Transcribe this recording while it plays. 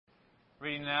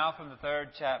Reading now from the 3rd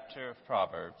chapter of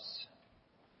Proverbs.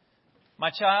 My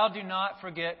child, do not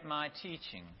forget my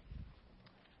teaching,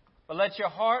 but let your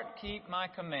heart keep my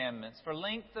commandments. For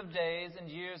length of days and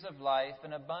years of life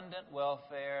and abundant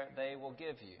welfare they will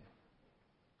give you.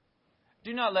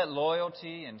 Do not let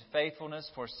loyalty and faithfulness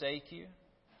forsake you.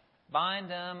 Bind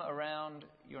them around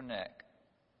your neck.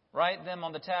 Write them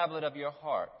on the tablet of your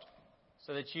heart,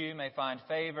 so that you may find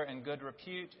favor and good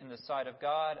repute in the sight of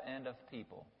God and of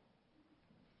people.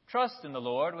 Trust in the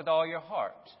Lord with all your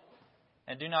heart,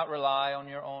 and do not rely on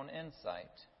your own insight.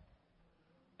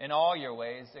 In all your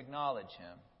ways acknowledge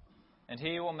Him, and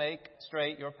He will make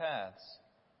straight your paths.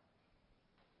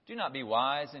 Do not be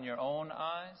wise in your own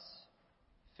eyes.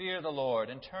 Fear the Lord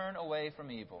and turn away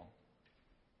from evil.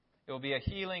 It will be a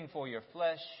healing for your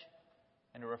flesh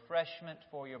and a refreshment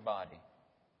for your body.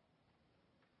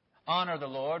 Honor the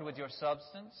Lord with your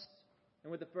substance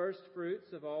and with the first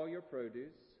fruits of all your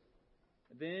produce.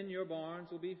 Then your barns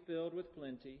will be filled with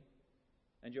plenty,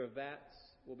 and your vats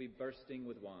will be bursting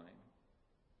with wine.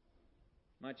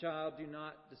 My child, do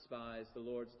not despise the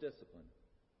Lord's discipline,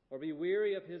 or be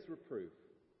weary of His reproof.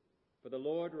 For the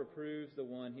Lord reproves the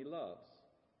one He loves,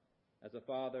 as a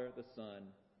father the son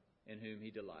in whom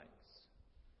He delights.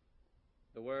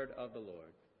 The word of the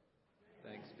Lord.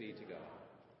 Thanks be to God.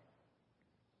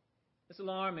 It's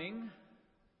alarming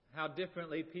how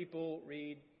differently people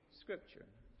read Scripture.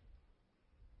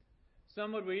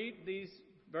 Some would read these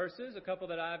verses, a couple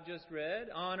that I've just read.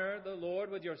 Honor the Lord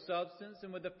with your substance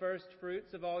and with the first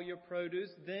fruits of all your produce.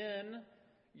 Then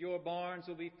your barns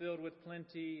will be filled with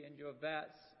plenty and your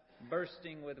vats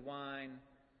bursting with wine,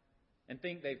 and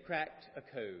think they've cracked a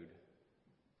code.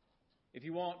 If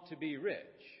you want to be rich,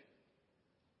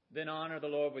 then honor the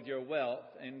Lord with your wealth,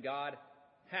 and God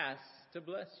has to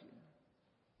bless you.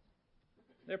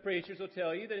 Their preachers will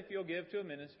tell you that if you'll give to a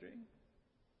ministry,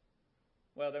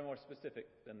 well, they're more specific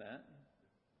than that.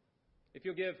 If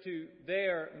you'll give to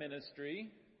their ministry,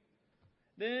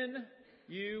 then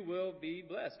you will be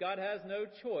blessed. God has no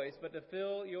choice but to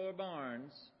fill your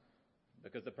barns,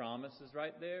 because the promise is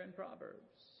right there in Proverbs.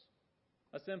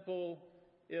 A simple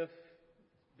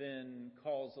if-then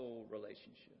causal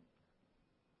relationship.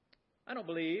 I don't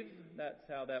believe that's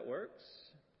how that works.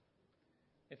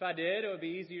 If I did, it would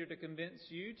be easier to convince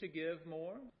you to give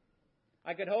more.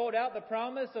 I could hold out the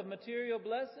promise of material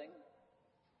blessing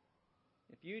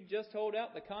if you'd just hold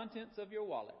out the contents of your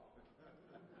wallet.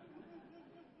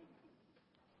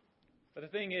 But the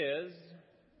thing is,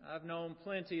 I've known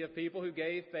plenty of people who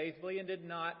gave faithfully and did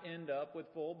not end up with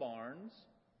full barns.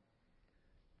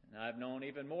 And I've known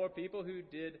even more people who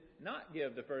did not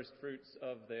give the first fruits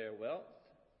of their wealth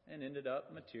and ended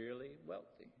up materially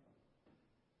wealthy.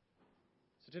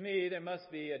 So to me, there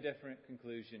must be a different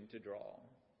conclusion to draw.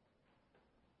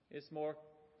 It's more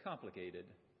complicated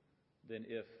than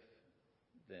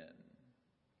if-then.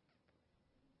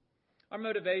 Our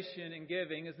motivation in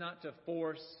giving is not to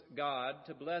force God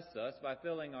to bless us by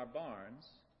filling our barns,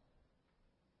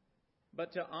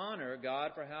 but to honor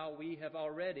God for how we have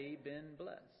already been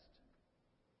blessed.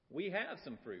 We have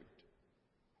some fruit.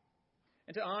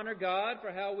 And to honor God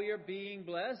for how we are being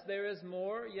blessed, there is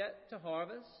more yet to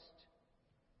harvest.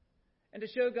 And to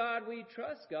show God we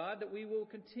trust God that we will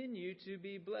continue to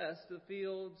be blessed, the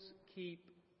fields keep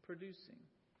producing.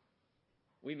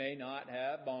 We may not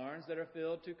have barns that are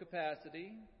filled to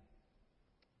capacity,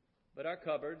 but our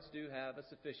cupboards do have a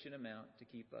sufficient amount to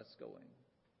keep us going.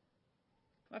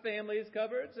 My family's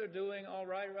cupboards are doing all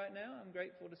right now, I'm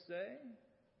grateful to say.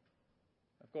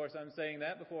 Of course, I'm saying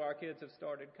that before our kids have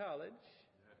started college.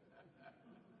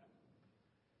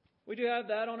 We do have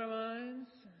that on our minds,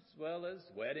 as well as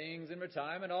weddings and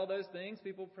retirement, all those things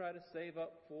people try to save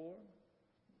up for.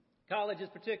 College is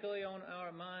particularly on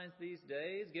our minds these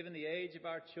days, given the age of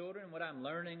our children and what I'm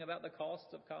learning about the cost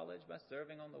of college by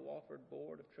serving on the Wofford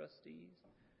Board of Trustees.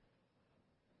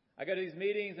 I go to these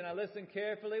meetings and I listen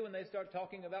carefully when they start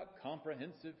talking about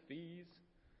comprehensive fees.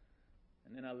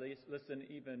 And then I listen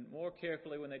even more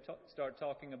carefully when they start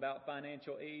talking about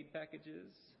financial aid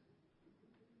packages.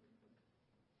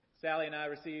 Sally and I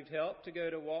received help to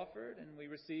go to Wofford, and we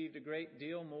received a great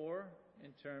deal more in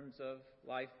terms of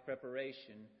life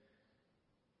preparation.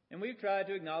 And we've tried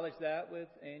to acknowledge that with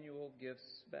annual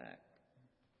gifts back.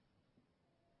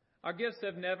 Our gifts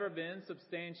have never been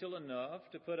substantial enough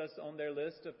to put us on their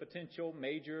list of potential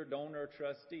major donor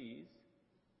trustees.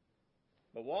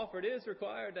 But Wofford is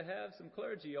required to have some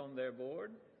clergy on their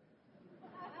board.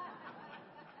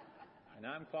 And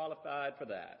I'm qualified for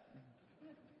that.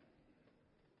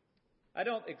 I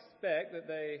don't expect that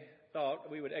they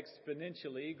thought we would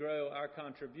exponentially grow our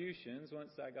contributions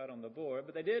once I got on the board,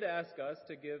 but they did ask us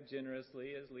to give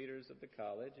generously as leaders of the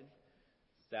college, and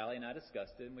Sally and I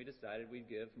discussed it, and we decided we'd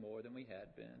give more than we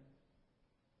had been.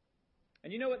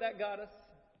 And you know what that got us?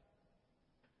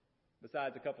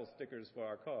 Besides a couple stickers for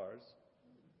our cars,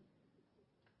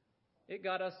 it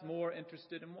got us more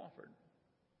interested in Wofford.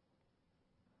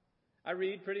 I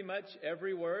read pretty much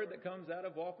every word that comes out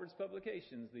of Wofford's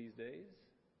publications these days.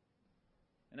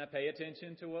 And I pay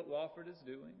attention to what Wofford is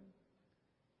doing.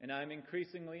 And I'm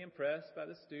increasingly impressed by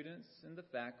the students and the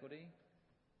faculty.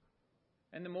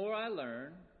 And the more I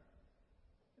learn,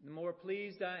 the more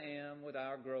pleased I am with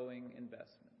our growing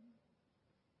investment.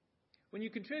 When you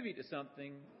contribute to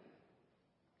something,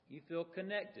 you feel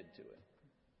connected to it.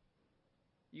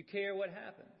 You care what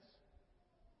happens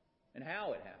and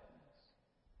how it happens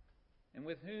and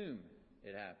with whom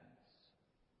it happens.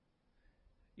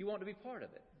 You want to be part of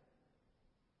it.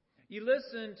 You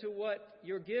listen to what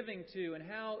you're giving to and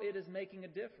how it is making a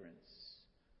difference,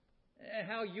 and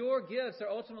how your gifts are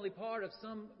ultimately part of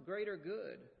some greater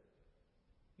good.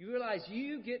 You realize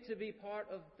you get to be part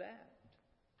of that.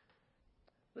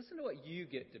 Listen to what you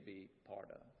get to be part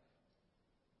of.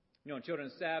 You know, on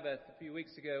Children's Sabbath a few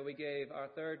weeks ago, we gave our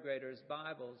third graders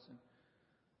Bibles. And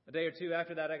a day or two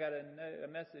after that, I got a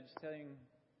message saying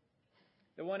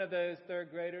that one of those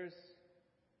third graders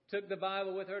took the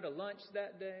Bible with her to lunch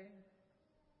that day.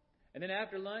 And then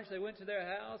after lunch, they went to their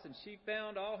house, and she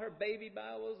found all her baby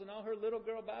Bibles and all her little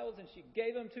girl Bibles, and she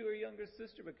gave them to her younger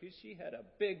sister because she had a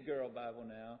big girl Bible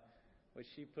now, which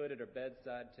she put at her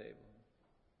bedside table.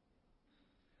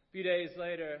 A few days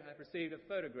later, I received a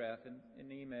photograph in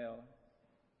email.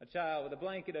 A child with a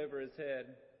blanket over his head.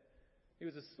 He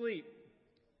was asleep,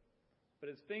 but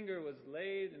his finger was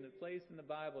laid in the place in the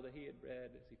Bible that he had read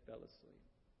as he fell asleep.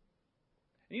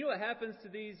 And you know what happens to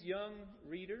these young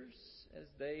readers as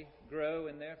they grow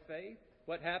in their faith?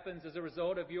 What happens as a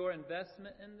result of your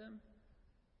investment in them?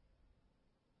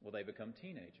 Well, they become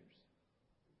teenagers,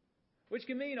 which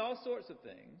can mean all sorts of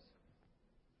things.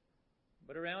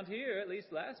 But around here, at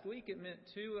least last week, it meant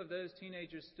 2 of those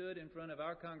teenagers stood in front of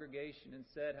our congregation and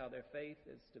said how their faith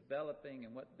is developing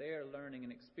and what they're learning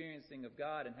and experiencing of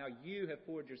God, and how you have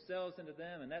poured yourselves into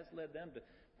them, and that's led them to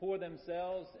pour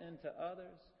themselves into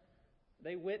others.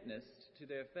 They witnessed to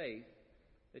their faith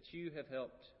that you have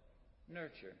helped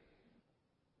nurture.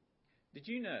 Did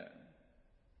you know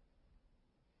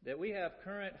that we have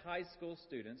current high school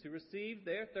students who received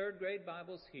their third grade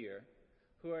Bibles here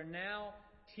who are now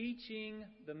teaching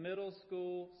the middle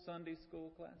school Sunday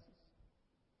school classes?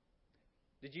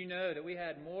 Did you know that we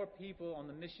had more people on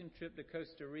the mission trip to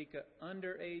Costa Rica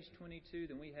under age 22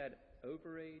 than we had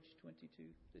over age 22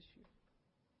 this year?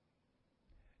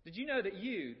 Did you know that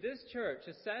this church,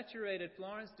 has saturated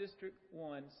Florence District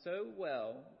 1 so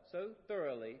well, so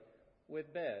thoroughly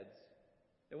with beds,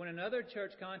 that when another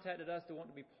church contacted us to want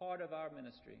to be part of our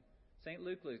ministry, St.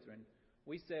 Luke Lutheran,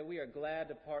 we said we are glad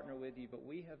to partner with you, but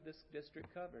we have this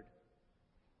district covered.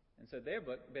 And so their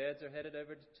beds are headed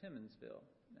over to Timmonsville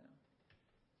now.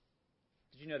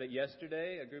 Did you know that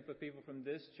yesterday a group of people from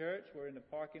this church were in the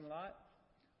parking lot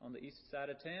on the east side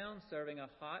of town serving a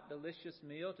hot, delicious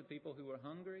meal to people who were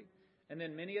hungry? And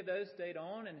then many of those stayed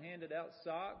on and handed out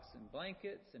socks and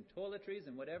blankets and toiletries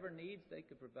and whatever needs they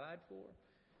could provide for.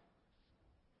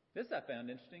 This I found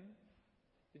interesting.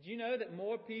 Did you know that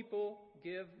more people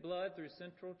give blood through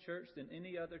Central Church than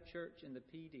any other church in the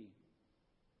PD?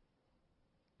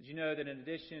 Did you know that in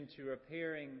addition to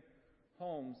repairing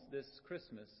homes this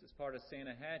Christmas as part of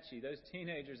Santa Hatchie, those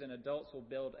teenagers and adults will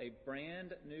build a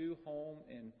brand new home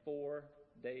in 4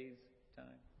 days' time?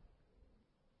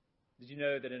 Did you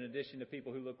know that in addition to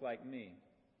people who look like me,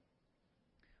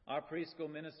 our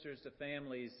preschool ministers to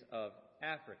families of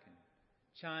African,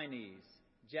 Chinese,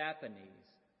 Japanese,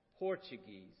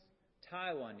 Portuguese,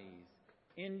 Taiwanese,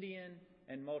 Indian,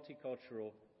 and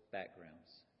multicultural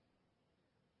backgrounds?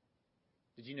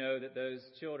 Did you know that those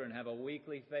children have a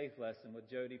weekly faith lesson with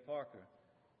Jody Parker?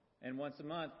 And once a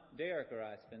month, Derek or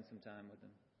I spend some time with them.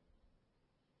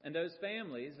 And those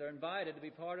families are invited to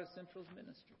be part of Central's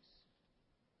ministries.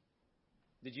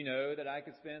 Did you know that I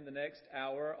could spend the next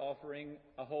hour offering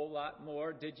a whole lot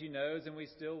more did you knows, and we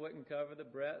still wouldn't cover the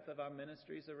breadth of our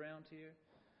ministries around here?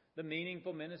 The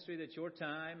meaningful ministry that your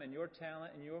time and your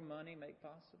talent and your money make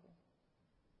possible.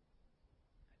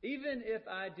 Even if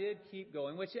I did keep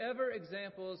going, whichever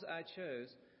examples I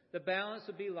chose, the balance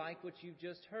would be like what you've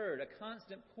just heard, a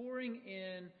constant pouring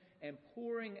in and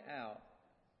pouring out.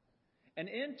 An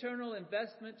internal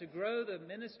investment to grow the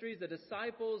ministries, the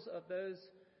disciples of those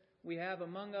we have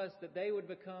among us, that they would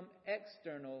become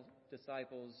external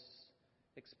disciples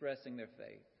expressing their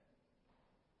faith.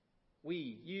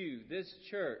 We, you, this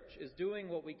church, is doing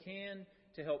what we can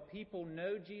to help people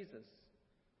know Jesus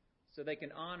so they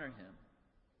can honor Him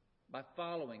by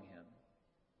following Him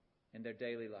in their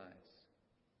daily lives.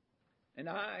 And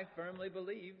I firmly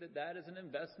believe that that is an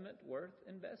investment worth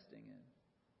investing in.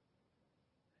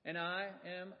 And I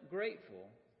am grateful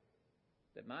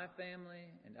that my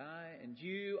family and I and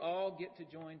you all get to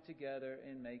join together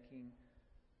in making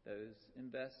those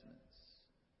investments.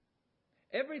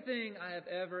 Everything I have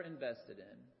ever invested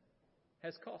in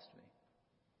has cost me,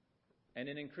 and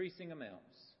in increasing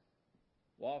amounts.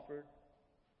 Wofford,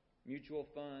 mutual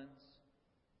funds,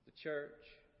 the church,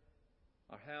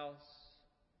 our house,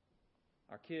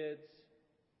 our kids,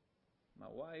 my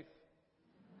wife.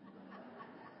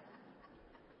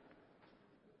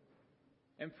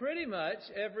 And pretty much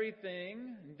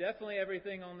everything, definitely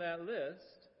everything on that list,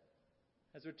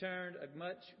 has returned a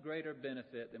much greater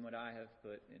benefit than what I have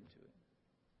put into it.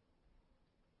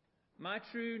 My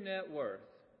true net worth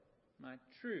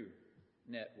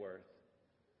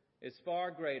is far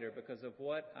greater because of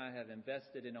what I have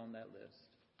invested in on that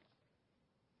list,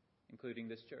 including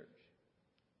this church.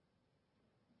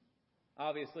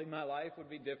 Obviously, my life would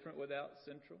be different without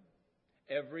Central.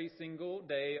 Every single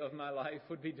day of my life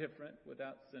would be different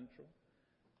without Central.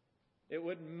 It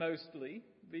would mostly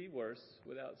be worse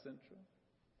without Central.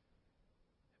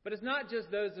 But it's not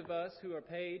just those of us who are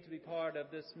paid to be part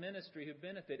of this ministry who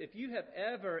benefit. If you have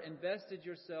ever invested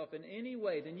yourself in any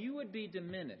way, then you would be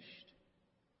diminished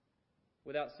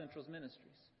without Central's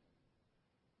ministries.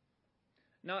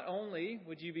 Not only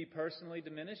would you be personally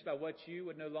diminished by what you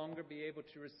would no longer be able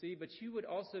to receive, but you would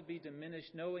also be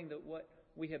diminished knowing that what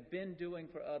we have been doing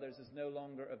for others is no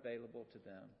longer available to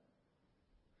them.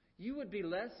 You would be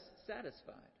less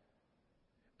satisfied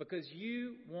because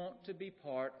you want to be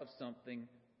part of something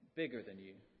bigger than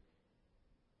you.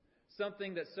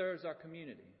 Something that serves our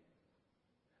community.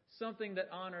 Something that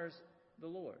honors the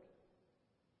Lord.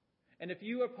 And if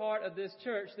you are part of this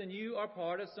church, then you are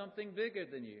part of something bigger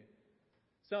than you.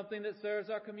 Something that serves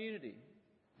our community.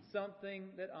 Something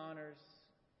that honors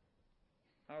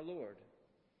our Lord.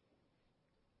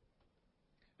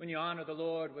 When you honor the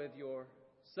Lord with your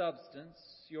substance,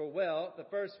 your wealth, the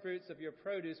first fruits of your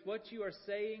produce, what you are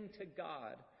saying to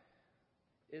God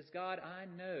is, God, I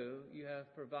know you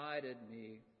have provided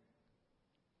me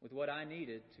with what I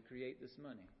needed to create this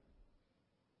money.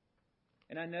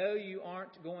 And I know you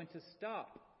aren't going to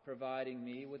stop providing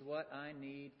me with what I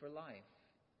need for life.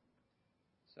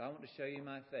 So I want to show you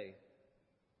my faith.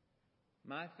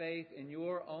 My faith in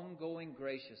your ongoing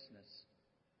graciousness.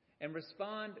 And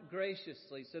respond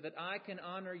graciously so that I can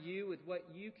honor you with what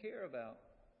you care about.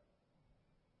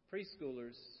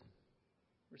 Preschoolers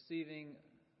receiving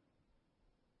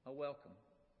a welcome.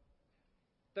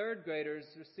 Third graders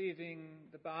receiving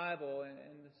the Bible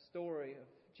and the story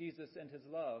of Jesus and His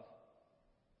love.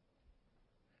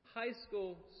 High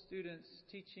school students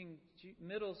teaching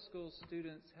middle school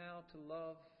students how to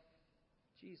love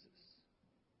Jesus.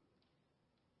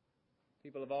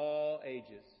 People of all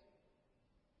ages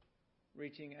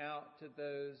reaching out to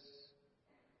those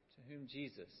to whom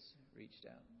Jesus reached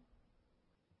out.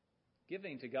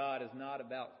 Giving to God is not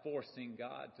about forcing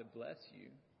God to bless you.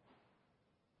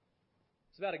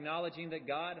 It's about acknowledging that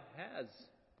God has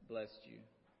blessed you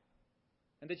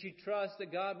and that you trust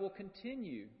that God will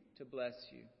continue to bless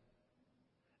you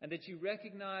and that you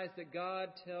recognize that God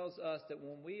tells us that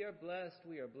when we are blessed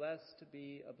to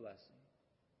be a blessing.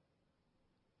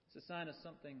 It's a sign of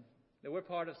something, that we're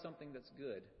part of something that's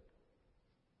good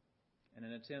and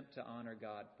an attempt to honor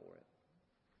God for it.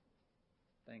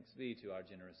 Thanks be to our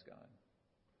generous God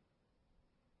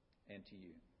and to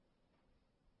you.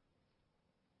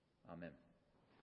 Amen.